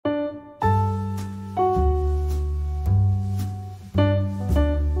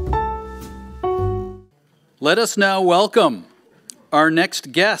Let us now welcome our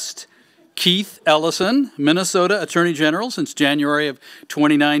next guest, Keith Ellison, Minnesota Attorney General since January of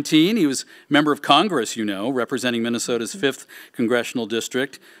 2019. He was member of Congress, you know, representing Minnesota's 5th Congressional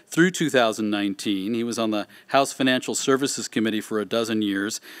District through 2019. He was on the House Financial Services Committee for 12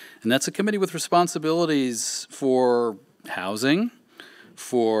 years, and that's a committee with responsibilities for housing,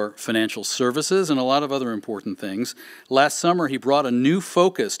 for financial services, and a lot of other important things. Last summer, he brought a new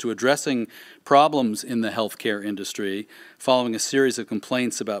focus to addressing problems in the healthcare industry following a series of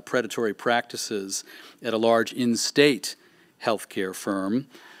complaints about predatory practices at a large in-state healthcare firm.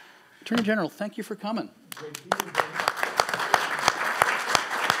 Attorney General, thank you for coming. Great to be here.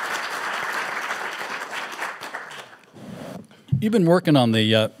 You've been working on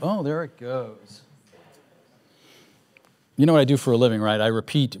the, oh, there it goes. You know what I do for a living, right? I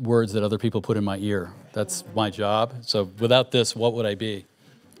repeat words that other people put in my ear. That's my job. So without this, what would I be?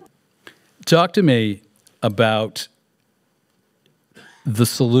 Talk to me about the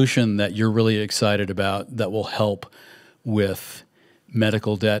solution that you're really excited about that will help with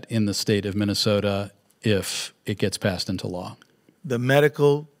medical debt in the state of Minnesota if it gets passed into law. The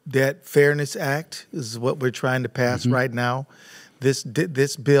Medical Debt Fairness Act is what we're trying to pass right now. This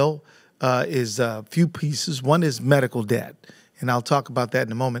bill is a few pieces. One is medical debt, and I'll talk about that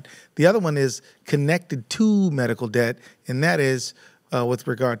in a moment. The other one is connected to medical debt, and that is with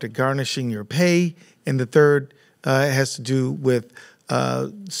regard to garnishing your pay. And the third has to do with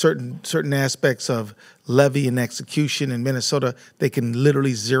certain aspects of levy and execution. In Minnesota, they can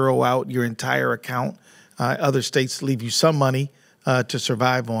literally zero out your entire account. Other states leave you some money to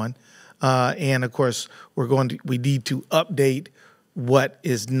survive on. And of course, we need to update what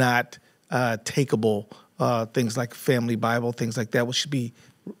is not takeable, things like Family Bible, things like that, which should be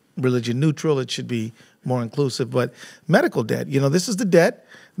religion neutral. It should be more inclusive. But medical debt, you know, this is the debt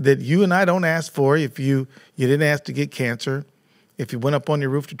that you and I don't ask for. If you didn't ask to get cancer, if you went up on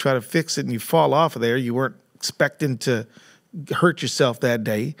your roof to try to fix it and you fall off of there, you weren't expecting to hurt yourself that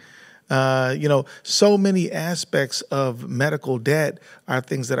day. You know, so many aspects of medical debt are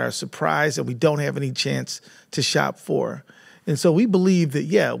things that are a surprise and we don't have any chance to shop for. And so we believe that,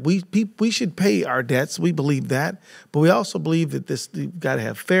 yeah, we should pay our debts. We believe that. But we also believe that we've got to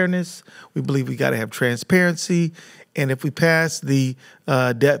have fairness. We believe we got to have transparency. And if we pass the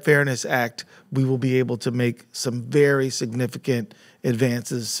Debt Fairness Act, we will be able to make some very significant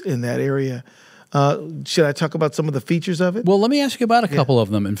advances in that area. Should I talk about some of the features of it? Well, let me ask you about a couple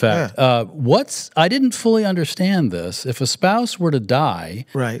of them, in fact. Yeah. I didn't fully understand this. If a spouse were to die,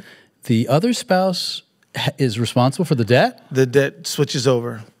 right, the other spouse is responsible for the debt? The debt switches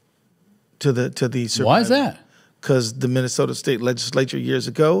over to the survivor. Why is that? Because the Minnesota State Legislature years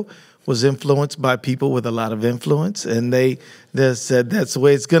ago was influenced by people with a lot of influence, and they said that's the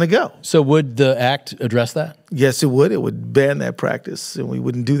way it's going to go. So would the act address that? Yes, it would. It would ban that practice, and we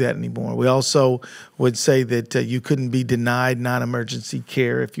wouldn't do that anymore. We also would say that you couldn't be denied non-emergency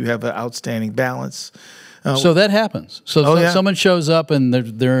care if you have an outstanding balance. So that happens. So someone shows up and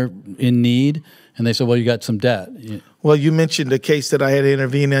they're in need, and they say, well, you got some debt. Well, you mentioned a case that I had to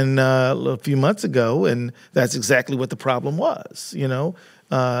intervene in a few months ago, and that's exactly what the problem was, you know.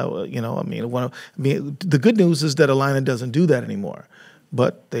 The good news is that Allison doesn't do that anymore,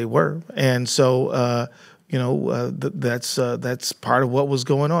 but they were. And so, that's part of what was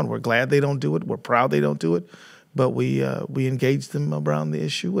going on. We're glad they don't do it. We're proud they don't do it. But we engaged them around the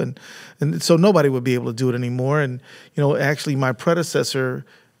issue, and so nobody would be able to do it anymore. And actually, my predecessor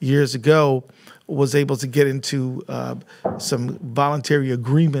years ago was able to get into some voluntary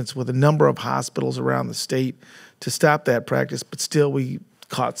agreements with a number of hospitals around the state to stop that practice. But still, we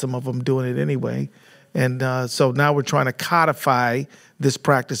caught some of them doing it anyway, and so now we're trying to codify this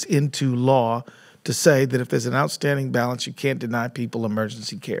practice into law to say that if there's an outstanding balance, you can't deny people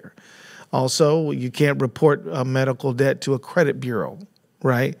emergency care. Also, you can't report a medical debt to a credit bureau,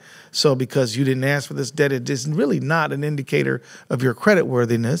 right? So because you didn't ask for this debt, it is really not an indicator of your credit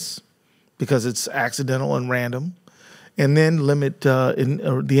worthiness because it's accidental and random. And then limit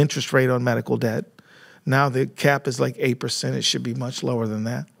the interest rate on medical debt. Now the cap is like 8%. It should be much lower than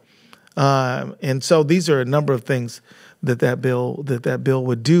that. And so these are a number of things that bill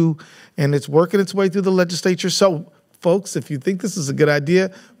would do, and it's working its way through the legislature. So folks, if you think this is a good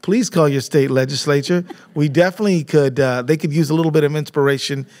idea, please call your state legislature. We definitely could. They could use a little bit of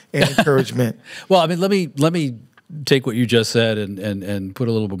inspiration and encouragement. Well, I mean, let me take what you just said and put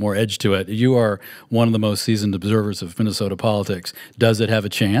a little bit more edge to it. You are one of the most seasoned observers of Minnesota politics. Does it have a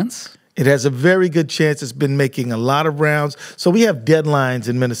chance? It has a very good chance. It's been making a lot of rounds. So we have deadlines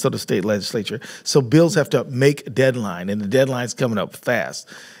in Minnesota State Legislature. So bills have to make a deadline, and the deadline's coming up fast.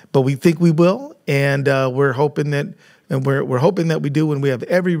 But we think we will, and we're hoping that. And we're hoping that we do, and we have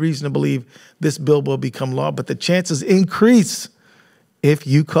every reason to believe this bill will become law. But the chances increase if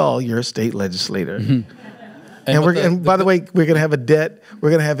you call your state legislator. And by the way, we're going to have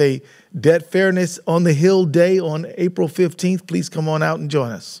a debt fairness on the Hill Day on April 15th. Please come on out and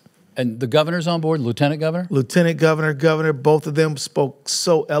join us. And the governor's on board, Lieutenant Governor? Lieutenant Governor, Governor, both of them spoke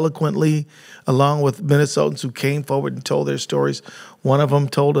so eloquently, along with Minnesotans who came forward and told their stories. One of them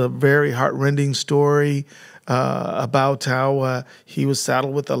told a very heartrending story about how he was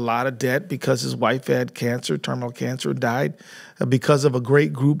saddled with a lot of debt because his wife had cancer, terminal cancer, died. Because of a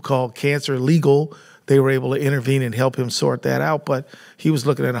great group called Cancer Legal, they were able to intervene and help him sort that out. But he was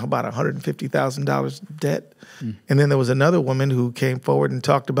looking at about $150,000 debt. And then there was another woman who came forward and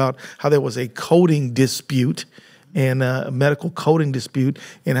talked about how there was a coding dispute and a medical coding dispute,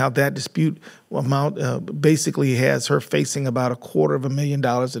 and how that dispute amount basically has her facing about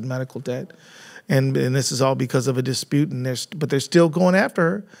 $250,000 in medical debt. And this is all because of a dispute, but they're still going after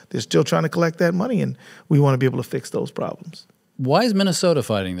her. They're still trying to collect that money, and we want to be able to fix those problems. Why is Minnesota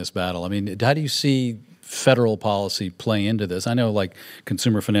fighting this battle? I mean, how do you see federal policy play into this? I know, like,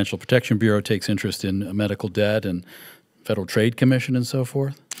 Consumer Financial Protection Bureau takes interest in medical debt and Federal Trade Commission and so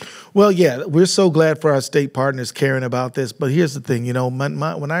forth. Well, yeah, we're so glad for our state partners caring about this. But here's the thing,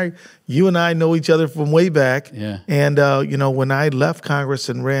 you and I know each other from way back. Yeah. And, when I left Congress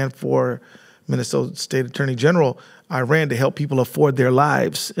and ran for Minnesota State Attorney General, I ran to help people afford their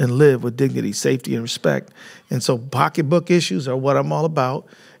lives and live with dignity, safety, and respect. And so pocketbook issues are what I'm all about.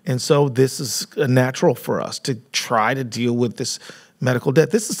 And so this is natural for us to try to deal with this medical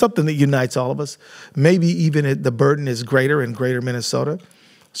debt. This is something that unites all of us. Maybe even the burden is greater in greater Minnesota,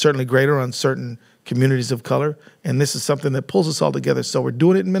 certainly greater on certain communities of color. And this is something that pulls us all together. So we're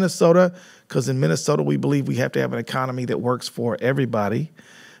doing it in Minnesota because in Minnesota we believe we have to have an economy that works for everybody.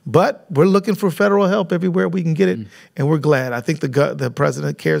 But we're looking for federal help everywhere we can get it, and we're glad. I think the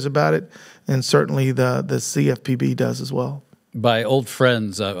president cares about it, and certainly the CFPB does as well. By old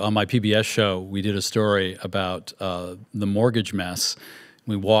friends, on my PBS show, we did a story about the mortgage mess.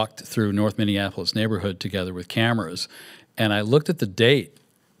 We walked through North Minneapolis neighborhood together with cameras, and I looked at the date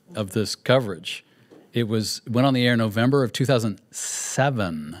of this coverage. It went on the air in November of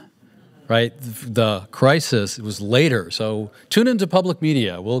 2007. Right? The crisis was later. So tune into public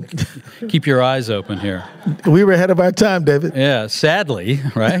media. We'll keep your eyes open here. We were ahead of our time, David. Yeah, sadly,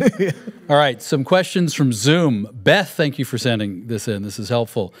 right? All right, some questions from Zoom. Beth, thank you for sending this in. This is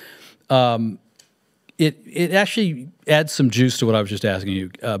helpful. It actually adds some juice to what I was just asking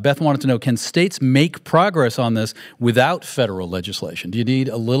you. Beth wanted to know, can states make progress on this without federal legislation? Do you need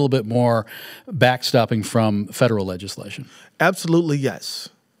a little bit more backstopping from federal legislation? Absolutely, yes.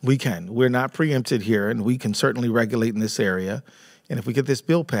 We can. We're not preempted here, and we can certainly regulate in this area. And if we get this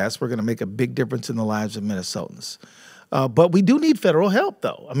bill passed, we're going to make a big difference in the lives of Minnesotans. But we do need federal help,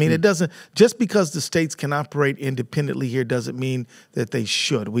 though. I mean, it doesn't, just because the states can operate independently here doesn't mean that they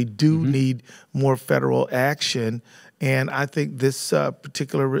should. We do need more federal action, and I think this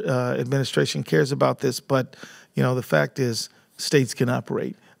particular administration cares about this. But, the fact is states can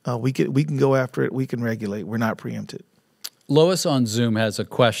operate. We can go after it. We can regulate. We're not preempted. Lois on Zoom has a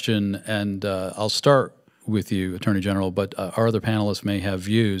question, and I'll start with you, Attorney General, but our other panelists may have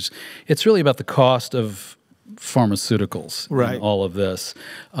views. It's really about the cost of pharmaceuticals in all of this.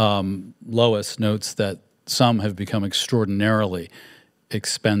 Lois notes that some have become extraordinarily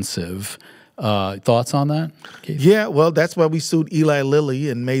expensive. Thoughts on that, Keith? Yeah, well, that's why we sued Eli Lilly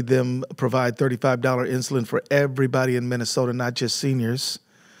and made them provide $35 insulin for everybody in Minnesota, not just seniors.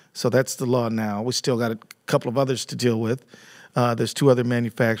 So that's the law now. We still got a couple of others to deal with. There's 2 other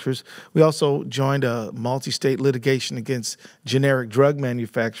manufacturers. We also joined a multi-state litigation against generic drug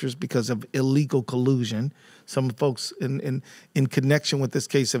manufacturers because of illegal collusion. Some folks in connection with this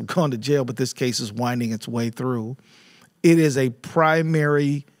case have gone to jail, but this case is winding its way through. It is a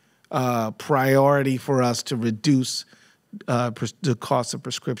primary priority for us to reduce the cost of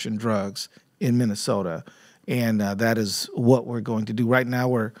prescription drugs in Minnesota. And that is what we're going to do. Right now,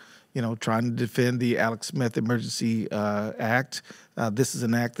 we're, trying to defend the Alex Smith Emergency Act. This is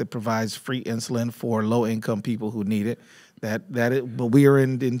an act that provides free insulin for low-income people who need it. But we are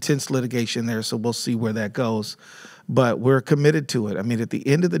in intense litigation there, so we'll see where that goes. But we're committed to it. I mean, at the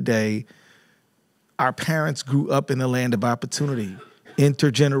end of the day, our parents grew up in the land of opportunity,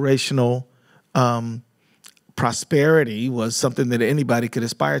 intergenerational prosperity was something that anybody could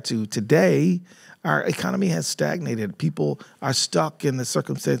aspire to. Today, our economy has stagnated. People are stuck in the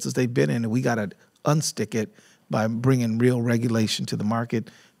circumstances they've been in, and we got to unstick it by bringing real regulation to the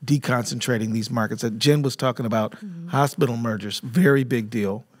market, deconcentrating these markets. Jen was talking about hospital mergers, very big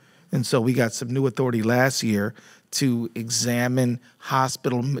deal. And so we got some new authority last year to examine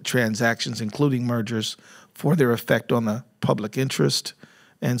hospital transactions, including mergers, for their effect on the public interest.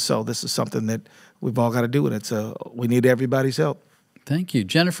 And so this is something that we've all got to do, and we need everybody's help. Thank you.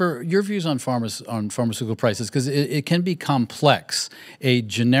 Jennifer, your views on pharmaceutical prices, because it can be complex. A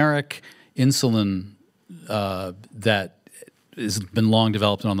generic insulin that has been long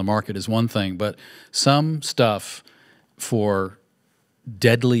developed and on the market is one thing, but some stuff for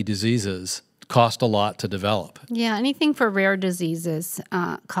deadly diseases cost a lot to develop. Yeah, anything for rare diseases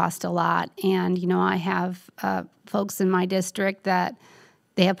cost a lot. And, you know, I have folks in my district that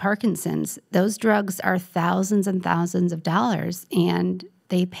they have Parkinson's. Those drugs are thousands and thousands of dollars, and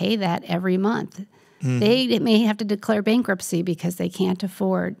they pay that every month. They may have to declare bankruptcy because they can't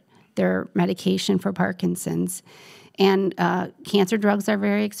afford their medication for Parkinson's. And cancer drugs are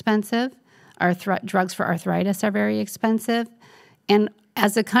very expensive. Drugs for arthritis are very expensive. And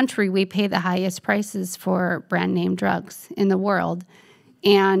as a country, we pay the highest prices for brand name drugs in the world.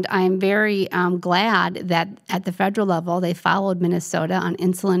 And I'm very glad that at the federal level, they followed Minnesota on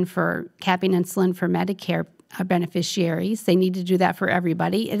capping insulin for Medicare beneficiaries. They need to do that for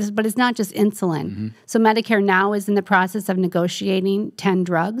everybody. But it's not just insulin. So Medicare now is in the process of negotiating 10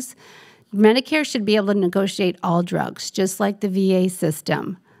 drugs. Medicare should be able to negotiate all drugs, just like the VA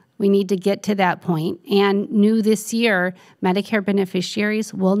system. We need to get to that point. And new this year, Medicare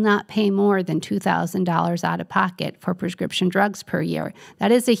beneficiaries will not pay more than $2,000 out of pocket for prescription drugs per year.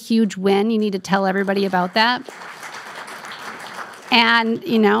 That is a huge win. You need to tell everybody about that. And,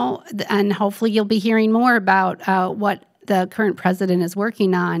 you know, and hopefully you'll be hearing more about what the current president is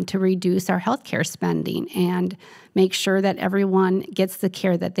working on to reduce our healthcare spending and make sure that everyone gets the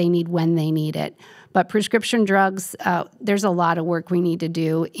care that they need when they need it. But prescription drugs, there's a lot of work we need to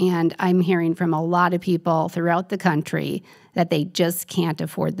do, and I'm hearing from a lot of people throughout the country that they just can't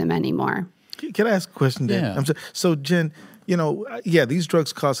afford them anymore. Can I ask a question, Jen? Yeah. So, Jen, you know, yeah, these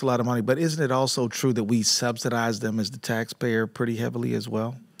drugs cost a lot of money, but isn't it also true that we subsidize them as the taxpayer pretty heavily as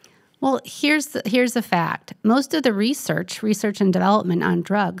well? Well, here's the fact. Most of the research and development on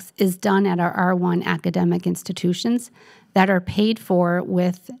drugs is done at our R1 academic institutions that are paid for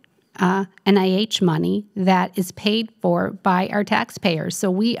with NIH money that is paid for by our taxpayers.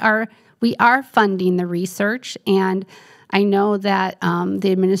 So we are funding the research, and I know that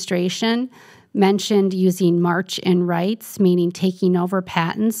the administration mentioned using march-in rights, meaning taking over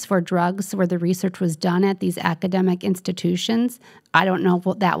patents for drugs where the research was done at these academic institutions. I don't know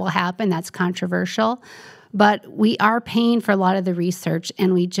if that will happen. That's controversial. But we are paying for a lot of the research,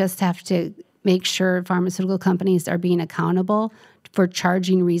 and we just have to make sure pharmaceutical companies are being accountable for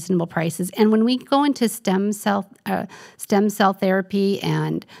charging reasonable prices. And when we go into stem cell therapy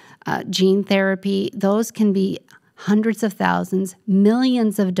and gene therapy, those can be hundreds of thousands,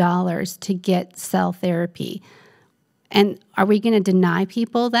 millions of dollars to get cell therapy. And are we going to deny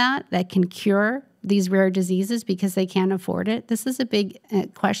people that can cure these rare diseases because they can't afford it? This is a big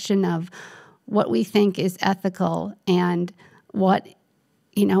question of what we think is ethical and what,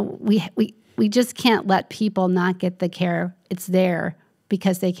 you know, we just can't let people not get the care. It's there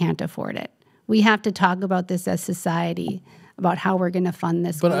because they can't afford it. We have to talk about this as society, about how we're going to fund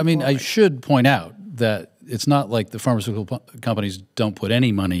this. But I mean, forward. I should point out that it's not like the pharmaceutical companies don't put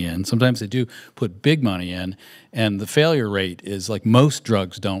any money in. Sometimes they do put big money in, and the failure rate is like most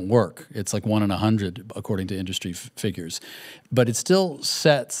drugs don't work. It's like 1 in 100, according to industry figures. But it still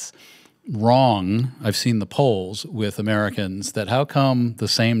sets wrong, I've seen the polls with Americans, that how come the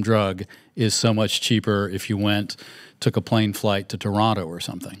same drug is so much cheaper if you took a plane flight to Toronto or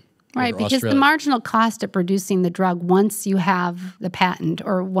something? Right, because the marginal cost of producing the drug once you have the patent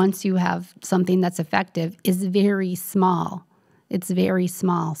or once you have something that's effective is very small. It's very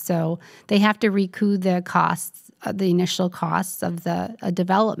small. So they have to recoup the costs, the initial costs of the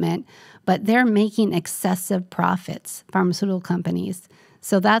development, but they're making excessive profits, pharmaceutical companies.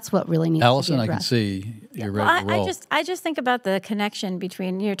 So that's what really needs Allison, to be I addressed. can see you're ready to roll. I just think about the connection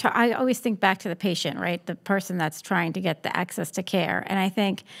between I always think back to the patient, right? The person that's trying to get the access to care, and I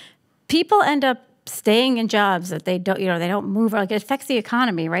think people end up staying in jobs that they don't move. Like, it affects the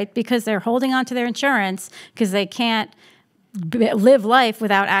economy, right? Because they're holding on to their insurance because they can't live life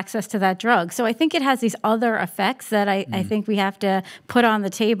without access to that drug. So I think it has these other effects that I think we have to put on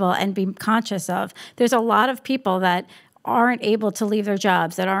the table and be conscious of. There's a lot of people that aren't able to leave their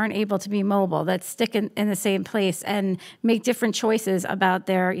jobs, that aren't able to be mobile, that stick in the same place and make different choices about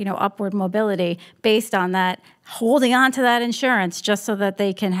their, upward mobility based on that, holding on to that insurance just so that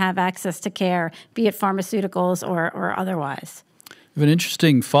they can have access to care, be it pharmaceuticals or otherwise. I have an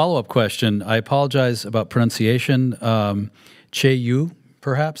interesting follow-up question. I apologize about pronunciation. Che-Yu,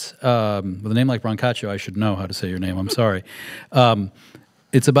 perhaps? With a name like Brancaccio, I should know how to say your name. I'm sorry.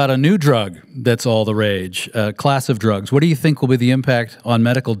 It's about a new drug that's all the rage, a class of drugs. What do you think will be the impact on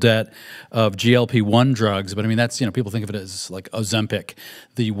medical debt of GLP-1 drugs? But I mean, that's, people think of it as like Ozempic,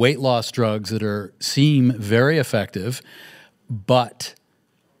 the weight loss drugs that seem very effective, but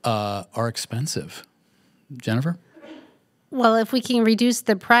are expensive. Jennifer? Well, if we can reduce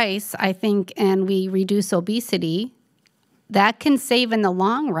the price, I think, and we reduce obesity, that can save in the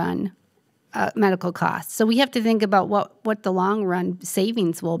long run medical costs. So we have to think about what the long run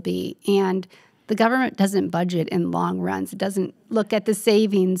savings will be. And the government doesn't budget in long runs. It doesn't look at the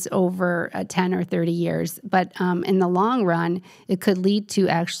savings over 10 or 30 years. But in the long run, it could lead to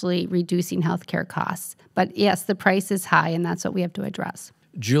actually reducing healthcare costs. But yes, the price is high, and that's what we have to address.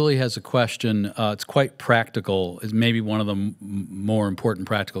 Julie has a question. It's quite practical. It's maybe one of the more important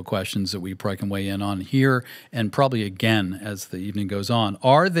practical questions that we probably can weigh in on here and probably again as the evening goes on.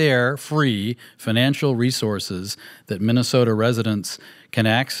 Are there free financial resources that Minnesota residents can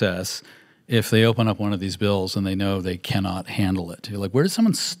access if they open up one of these bills and they know they cannot handle it? You're like, where does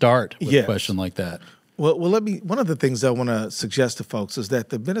someone start with a question like that? Well, one of the things I want to suggest to folks is that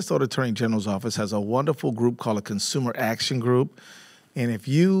the Minnesota Attorney General's office has a wonderful group called a Consumer Action Group. And if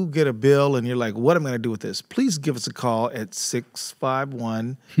you get a bill and you're like, what am I going to do with this? Please give us a call at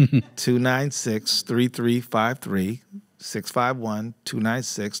 651-296-3353,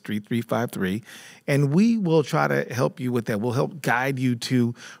 651-296-3353. And we will try to help you with that. We'll help guide you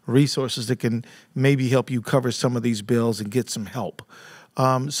to resources that can maybe help you cover some of these bills and get some help.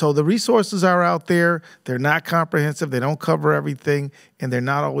 So the resources are out there. They're not comprehensive. They don't cover everything, and they're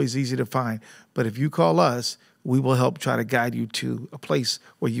not always easy to find. But if you call us, we will help try to guide you to a place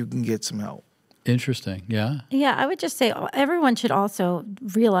where you can get some help. Interesting. Yeah. Yeah, I would just say everyone should also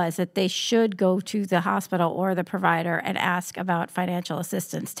realize that they should go to the hospital or the provider and ask about financial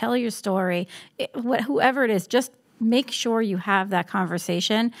assistance. Tell your story. Whoever it is, just make sure you have that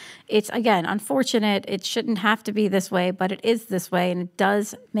conversation. It's, again, unfortunate. It shouldn't have to be this way, but it is this way, and it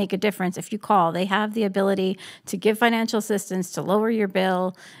does make a difference if you call. They have the ability to give financial assistance, to lower your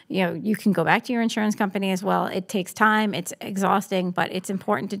bill. You can go back to your insurance company as well. It takes time. It's exhausting, but it's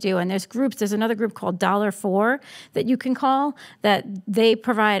important to do. And there's groups. There's another group called $4 that you can call that they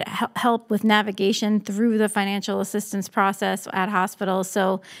provide help with navigation through the financial assistance process at hospitals.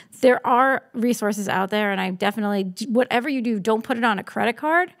 So there are resources out there, and I definitely, whatever you do, don't put it on a credit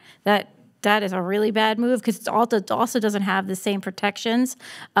card. That is a really bad move because it also doesn't have the same protections,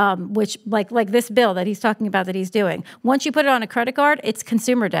 which like this bill that he's talking about that he's doing. Once you put it on a credit card, it's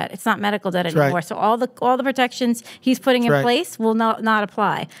consumer debt. It's not medical debt anymore. Right. So all the protections he's putting in place will not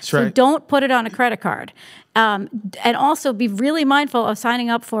apply. So don't put it on a credit card. And also be really mindful of signing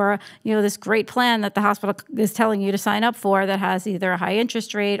up for, this great plan that the hospital is telling you to sign up for that has either a high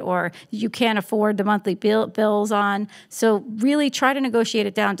interest rate or you can't afford the monthly bills on. So really try to negotiate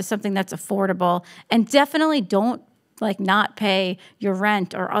it down to something that's affordable, and definitely don't not pay your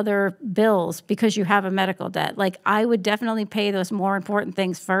rent or other bills because you have a medical debt. I would definitely pay those more important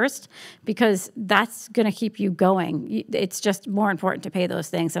things first because that's going to keep you going. It's just more important to pay those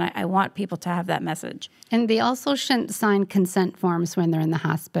things, and I want people to have that message. And they also shouldn't sign consent forms when they're in the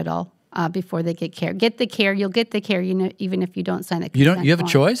hospital before they get care. Get the care. You'll get the care even if you don't sign the consent form. You have a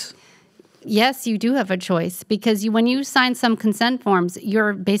choice? Yes, you do have a choice because when you sign some consent forms,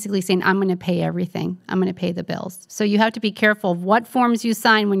 you're basically saying, I'm going to pay everything. I'm going to pay the bills. So you have to be careful of what forms you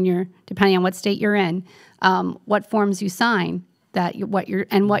sign when you're, depending on what state you're in, what forms you sign, what you're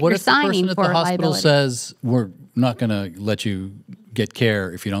signing for liability. What if the person at the hospital says, we're not going to let you get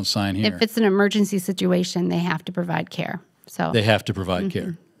care if you don't sign here? If it's an emergency situation, they have to provide care. So they have to provide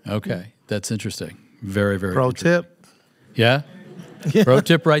care. Okay, that's interesting. Very, very Pro tip. Yeah? Pro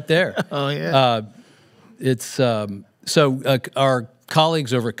tip right there. Oh, yeah. Our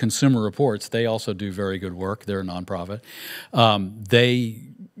colleagues over at Consumer Reports, they also do very good work. They're a nonprofit. They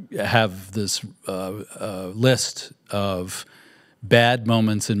have this list of bad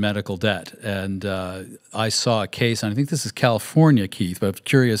moments in medical debt. And I saw a case, and I think this is California, Keith, but I'm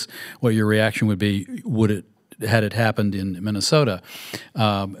curious what your reaction would be had it happened in Minnesota.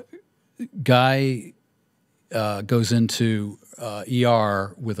 Guy goes into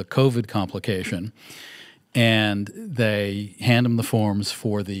ER with a COVID complication, and they hand him the forms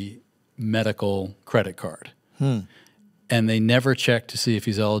for the medical credit card. and they never check to see if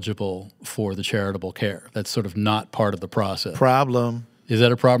he's eligible for the charitable care. That's sort of not part of the process. Problem. Is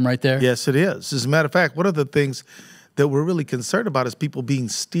that a problem right there? Yes, it is. As a matter of fact, one of the things that we're really concerned about is people being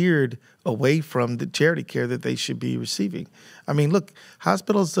steered away from the charity care that they should be receiving. I mean, look,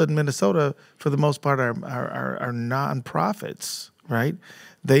 hospitals in Minnesota, for the most part, are nonprofits, right?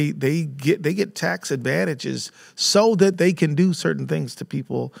 They get tax advantages so that they can do certain things to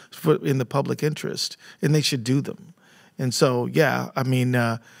people in the public interest, and they should do them. And so, yeah, I mean,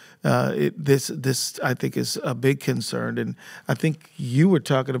 this I think is a big concern. And I think you were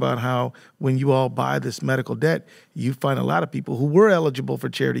talking about how when you all buy this medical debt, you find a lot of people who were eligible for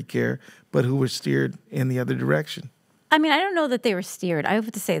charity care, but who were steered in the other direction. I mean, I don't know that they were steered. I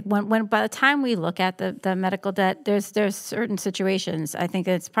have to say, when by the time we look at the medical debt, there's certain situations, I think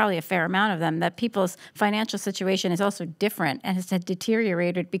it's probably a fair amount of them, that people's financial situation is also different and has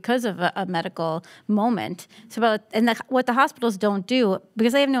deteriorated because of a medical moment. So, what the hospitals don't do,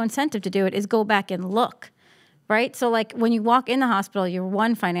 because they have no incentive to do it, is go back and look, right? So, like when you walk in the hospital, you're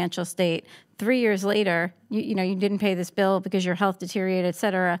one financial state. 3 years later, you didn't pay this bill because your health deteriorated, et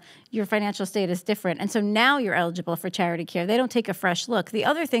cetera. Your financial state is different. And so now you're eligible for charity care. They don't take a fresh look. The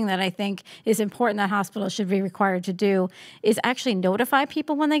other thing that I think is important that hospitals should be required to do is actually notify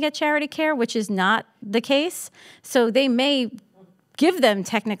people when they get charity care, which is not the case. So they may give them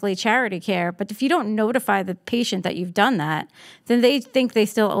technically charity care, but if you don't notify the patient that you've done that, then they think they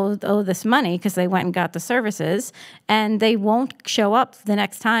still owe this money because they went and got the services, and they won't show up the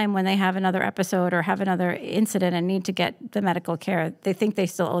next time when they have another episode or have another incident and need to get the medical care. They think they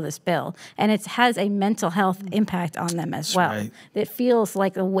still owe this bill, and it has a mental health impact on them as well. Right. It feels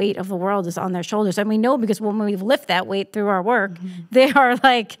like the weight of the world is on their shoulders, and we know because when we lift that weight through our work, they are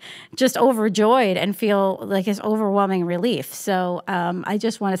like just overjoyed and feel like it's overwhelming relief. So I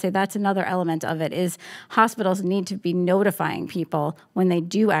just want to say that's another element of it is hospitals need to be notifying people when they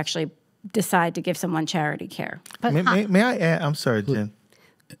do actually decide to give someone charity care. But may I add? I'm sorry, Jen.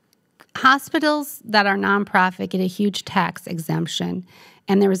 Hospitals that are nonprofit get a huge tax exemption.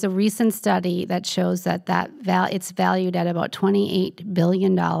 And there was a recent study that shows that it's valued at about $28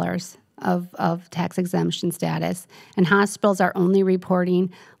 billion of tax exemption status. And hospitals are only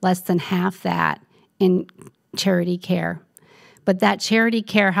reporting less than half that in charity care. But that charity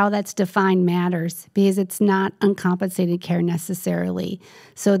care, how that's defined matters because it's not uncompensated care necessarily.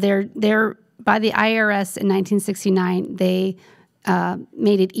 So they're by the IRS in 1969, they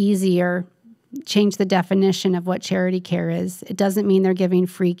made it easier, changed the definition of what charity care is. It doesn't mean they're giving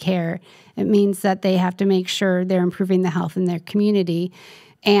free care. It means that they have to make sure they're improving the health in their community.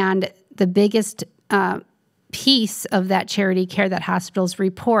 And the biggest piece of that charity care that hospitals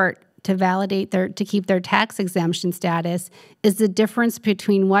report to validate to keep their tax exemption status is the difference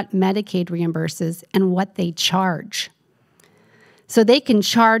between what Medicaid reimburses and what they charge. So they can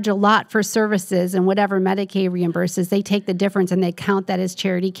charge a lot for services, and whatever Medicaid reimburses, they take the difference and they count that as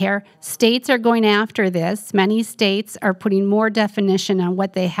charity care. States are going after this. Many states are putting more definition on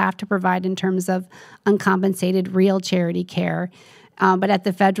what they have to provide in terms of uncompensated real charity care. But at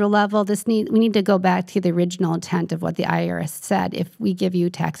the federal level, we need to go back to the original intent of what the IRS said if we give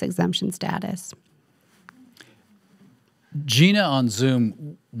you tax exemption status. Gina on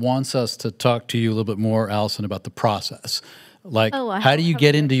Zoom wants us to talk to you a little bit more, Allison, about the process. Like, how do you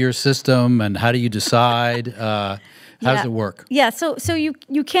get into your system and how do you decide? How does it work? Yeah, so you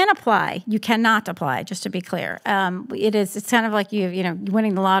can apply. You cannot apply, just to be clear. It's kind of like you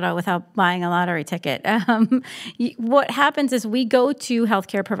winning the lotto without buying a lottery ticket. What happens is we go to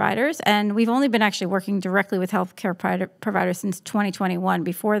healthcare providers, and we've only been actually working directly with healthcare providers since 2021.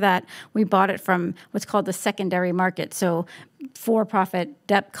 Before that, we bought it from what's called the secondary market. So for-profit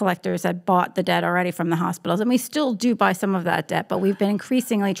debt collectors that bought the debt already from the hospitals. And we still do buy some of that debt, but we've been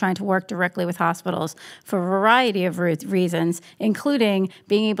increasingly trying to work directly with hospitals for a variety of reasons, including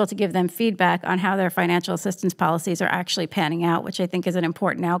being able to give them feedback on how their financial assistance policies are actually panning out, which I think is an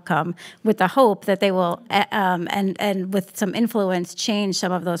important outcome, with the hope that they will, and with some influence, change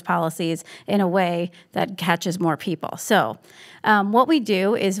some of those policies in a way that catches more people. So what we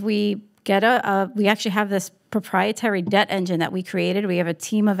do is we actually have this proprietary debt engine that we created. We have a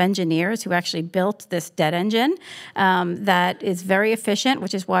team of engineers who actually built this debt engine that is very efficient,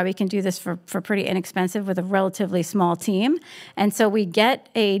 which is why we can do this for pretty inexpensive with a relatively small team. And so we get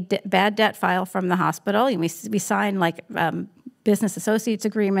a bad debt file from the hospital, and we sign business associates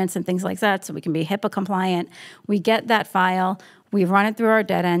agreements and things like that so we can be HIPAA compliant. We get that file. We run it through our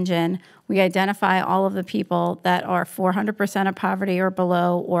debt engine. We identify all of the people that are 400% of poverty or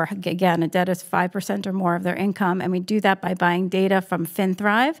below, or again, a debt is 5% or more of their income. And we do that by buying data from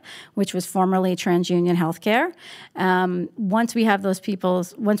FinThrive, which was formerly TransUnion Healthcare. Once we have those people,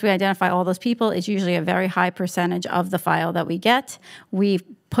 once we identify all those people, it's usually a very high percentage of the file that we get. We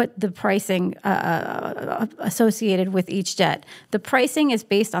put the pricing associated with each debt. The pricing is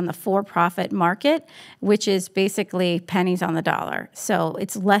based on the for-profit market, which is basically pennies on the dollar. So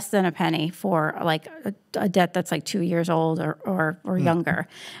it's less than a penny for like a debt that's like 2 years old or younger.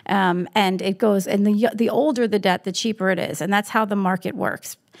 And it goes, and the older the debt, the cheaper it is. And that's how the market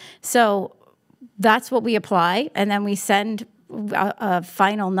works. So that's what we apply. And then we send a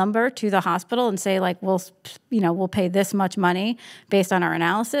final number to the hospital and say, like, we'll pay this much money based on our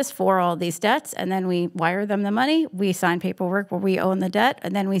analysis for all these debts, and then we wire them the money. We sign paperwork where we own the debt,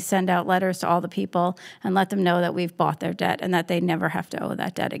 and then we send out letters to all the people and let them know that we've bought their debt and that they never have to owe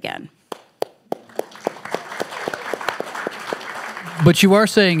that debt again. But you are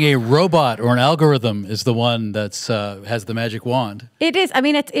saying a robot or an algorithm is the one that's has the magic wand. It is. I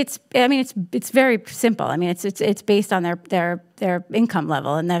mean, it's very simple. I mean, it's based on their income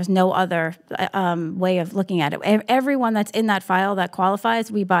level, and there's no other way of looking at it. Everyone that's in that file that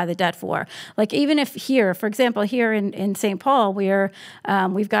qualifies, we buy the debt for. Like even if here, for example, here in St. Paul,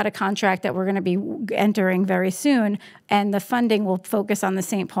 we've got a contract that we're going to be entering very soon, and the funding will focus on the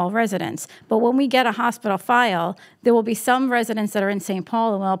St. Paul residents. But when we get a hospital file, there will be some residents that are in St.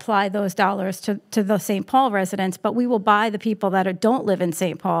 Paul, and we'll apply those dollars to the St. Paul residents, but we will buy the people that don't live in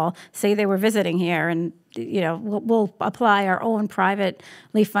St. Paul, say they were visiting here, and we'll apply our own privately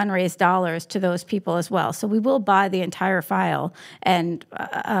fundraised dollars to those people as well. So we will buy the entire file and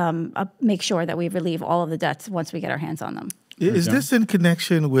make sure that we relieve all of the debts once we get our hands on them. Is this in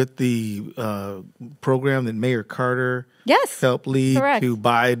connection with the program that Mayor Carter helped lead to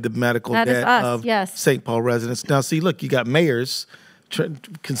buy the medical debt of St. Paul residents? Now, see, look, you got mayors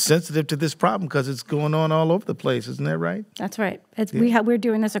sensitive to this problem because it's going on all over the place. Isn't that right? That's right. We're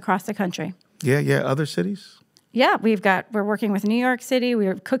doing this across the country. Yeah. Other cities? Yeah, we're working with New York City.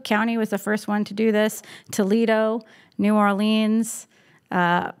 Cook County was the first one to do this. Toledo, New Orleans,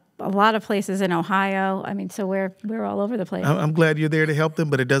 a lot of places in Ohio. I mean, so we're all over the place. I'm glad you're there to help them,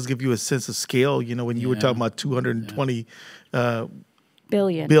 but it does give you a sense of scale. You know, when you were talking about $220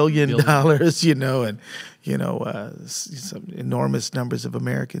 billion dollars, and some enormous numbers of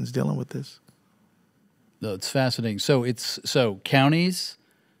Americans dealing with this. No, it's fascinating. So counties,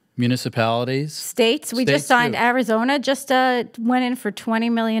 municipalities, states. We just signed. Arizona just went in for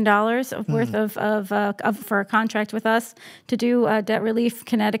 $20 million worth for a contract with us to do debt relief.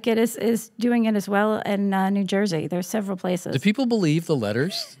 Connecticut is doing it as well, and New Jersey. There's several places. Do people believe the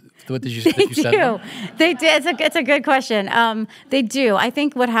letters? What did you They do. They did. It's a good question. They do. I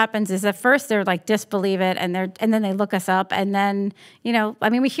think what happens is at first they're like disbelieve it, and then they look us up, and then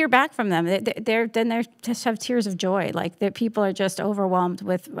we hear back from them. They just have tears of joy. Like people are just overwhelmed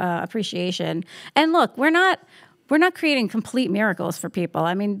with appreciation. And look, we're not creating complete miracles for people.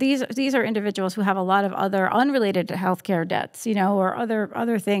 I mean, these are individuals who have a lot of other unrelated to healthcare debts, or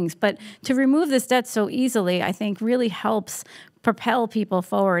other things. But to remove this debt so easily, I think really helps propel people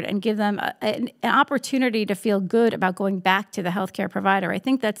forward and give them an opportunity to feel good about going back to the healthcare provider. I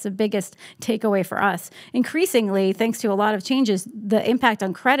think that's the biggest takeaway for us. Increasingly, thanks to a lot of changes, the impact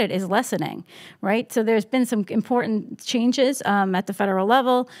on credit is lessening, right? So there's been some important changes at the federal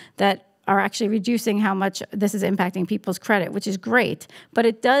level that are actually reducing how much this is impacting people's credit, which is great. But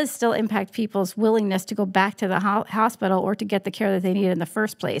it does still impact people's willingness to go back to the hospital or to get the care that they need in the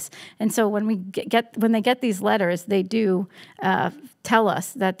first place. And so when they get these letters, they do tell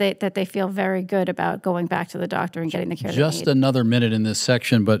us that they feel very good about going back to the doctor and getting the care they need. Just another minute in this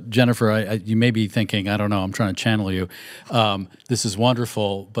section, but Jennifer, you may be thinking, I don't know, I'm trying to channel you. This is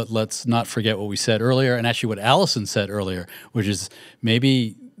wonderful, but let's not forget what we said earlier, and actually what Allison said earlier, which is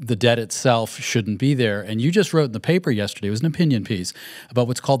maybe the debt itself shouldn't be there. And you just wrote in the paper yesterday, it was an opinion piece, about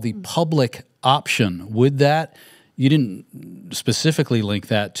what's called the public option. You didn't specifically link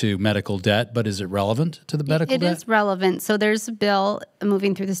that to medical debt, but is it relevant to the medical debt? It is relevant. So there's a bill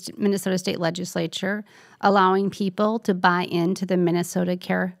moving through the Minnesota State Legislature allowing people to buy into the Minnesota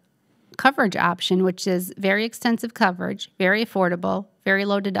Care coverage option, which is very extensive coverage, very affordable, very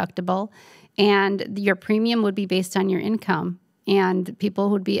low deductible, and your premium would be based on your income. And people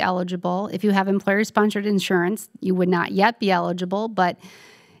would be eligible. If you have employer-sponsored insurance, you would not yet be eligible, but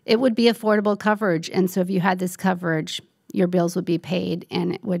it would be affordable coverage. And so if you had this coverage, your bills would be paid,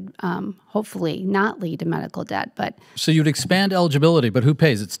 and it would hopefully not lead to medical debt. So you'd expand eligibility, but who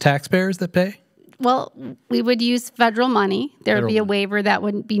pays? It's taxpayers that pay? Well, we would use federal money. There would be a Federal waiver that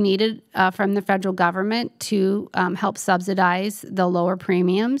would be needed from the federal government to help subsidize the lower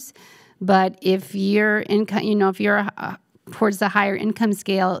premiums. But if your income, if you're towards the higher income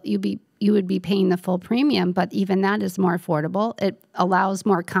scale, you would be paying the full premium. But even that is more affordable. It allows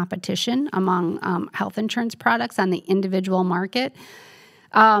more competition among health insurance products on the individual market.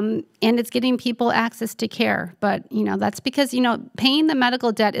 And it's getting people access to care. But, that's because, paying the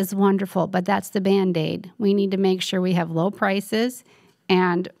medical debt is wonderful, but that's the Band-Aid. We need to make sure we have low prices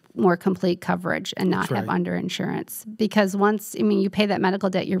and more complete coverage and not have underinsurance. Because once, you pay that medical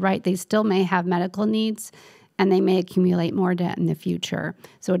debt, you're right, they still may have medical needs and they may accumulate more debt in the future.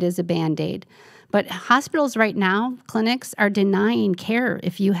 So it is a Band-Aid. But hospitals right now, clinics, are denying care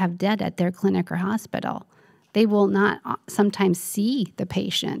if you have debt at their clinic or hospital. They will not sometimes see the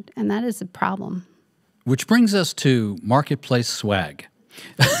patient, and that is a problem. Which brings us to marketplace swag.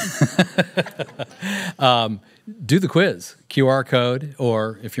 Do the quiz, QR code,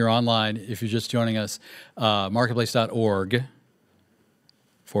 or if you're online, if you're just joining us, marketplace.org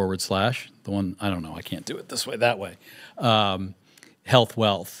 / the one, I don't know, I can't do it this way, that way, health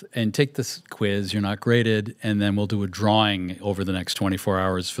wealth, and take this quiz. You're not graded, and then we'll do a drawing over the next 24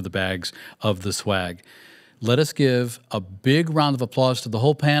 hours for the bags of the swag. Let us give a big round of applause to the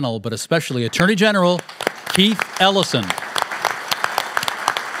whole panel, but especially Attorney General Keith Ellison.